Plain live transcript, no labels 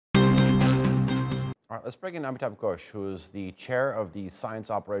All right, let's bring in Amitabh Ghosh, who is the chair of the Science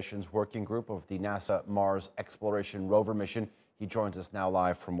Operations Working Group of the NASA Mars Exploration Rover mission. He joins us now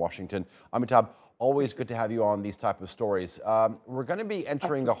live from Washington. Amitabh, always good to have you on these type of stories. We're going to be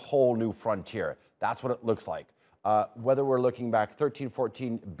entering a whole new frontier. That's what it looks like. Whether we're looking back 13,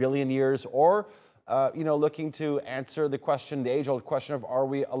 14 billion years or looking to answer the question, the age-old question of are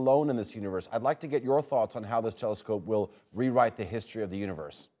we alone in this universe? I'd like to get your thoughts on how this telescope will rewrite the history of the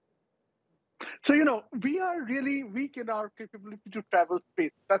universe. So, we are really weak in our capability to travel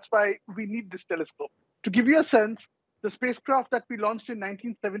space. That's why we need this telescope. To give you a sense, the spacecraft that we launched in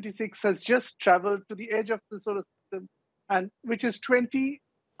 1976 has just traveled to the edge of the solar system, and which is 20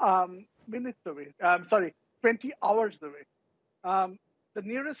 minutes away. 20 hours away. The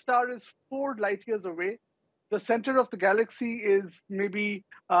nearest star is 4 light years away. The center of the galaxy is maybe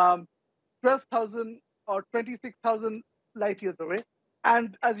 12,000 or 26,000 light years away.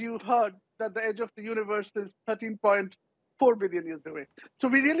 And as you heard, that the edge of the universe is 13.4 billion years away. So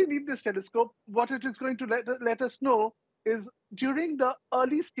we really need this telescope. What it is going to let us know is during the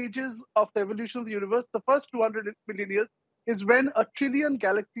early stages of the evolution of the universe, the first 200 million years is when a trillion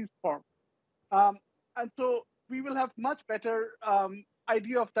galaxies form. And so we will have much better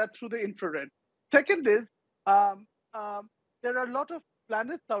idea of that through the infrared. Second is, there are a lot of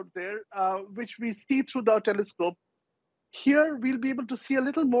planets out there which we see through the telescope. Here, we'll be able to see a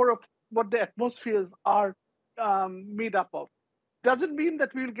little more of what the atmospheres are made up of. Doesn't mean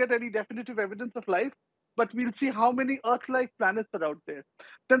that we'll get any definitive evidence of life, but we'll see how many Earth-like planets are out there.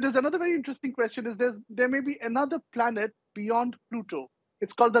 Then there's another very interesting question is there may be another planet beyond Pluto.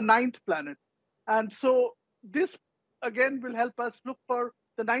 It's called the 9th planet. And so this, again, will help us look for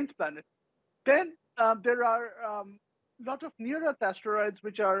the 9th planet. Then there are a lot of near-Earth asteroids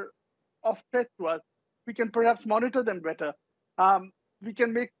which are of threat to us. We can perhaps monitor them better. We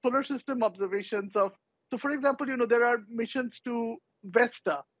can make solar system observations of, so for example, there are missions to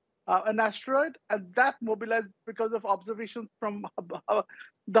Vesta, an asteroid, and that mobilized because of observations from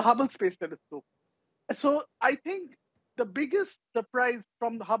the Hubble Space Telescope. So I think the biggest surprise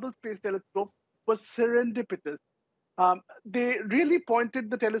from the Hubble Space Telescope was serendipitous. They really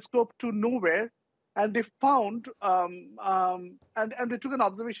pointed the telescope to nowhere, and they found, and they took an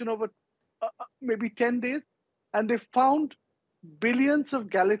observation over maybe 10 days, and they found billions of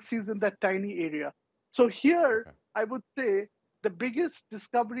galaxies in that tiny area. So here, I would say the biggest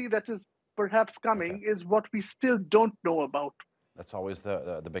discovery that is perhaps coming is what we still don't know about. That's always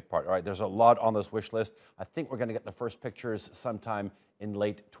the big part. All right, there's a lot on this wish list. I think we're going to get the first pictures sometime in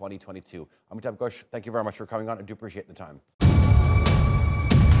late 2022. Amitabh Ghosh, thank you very much for coming on. I do appreciate the time.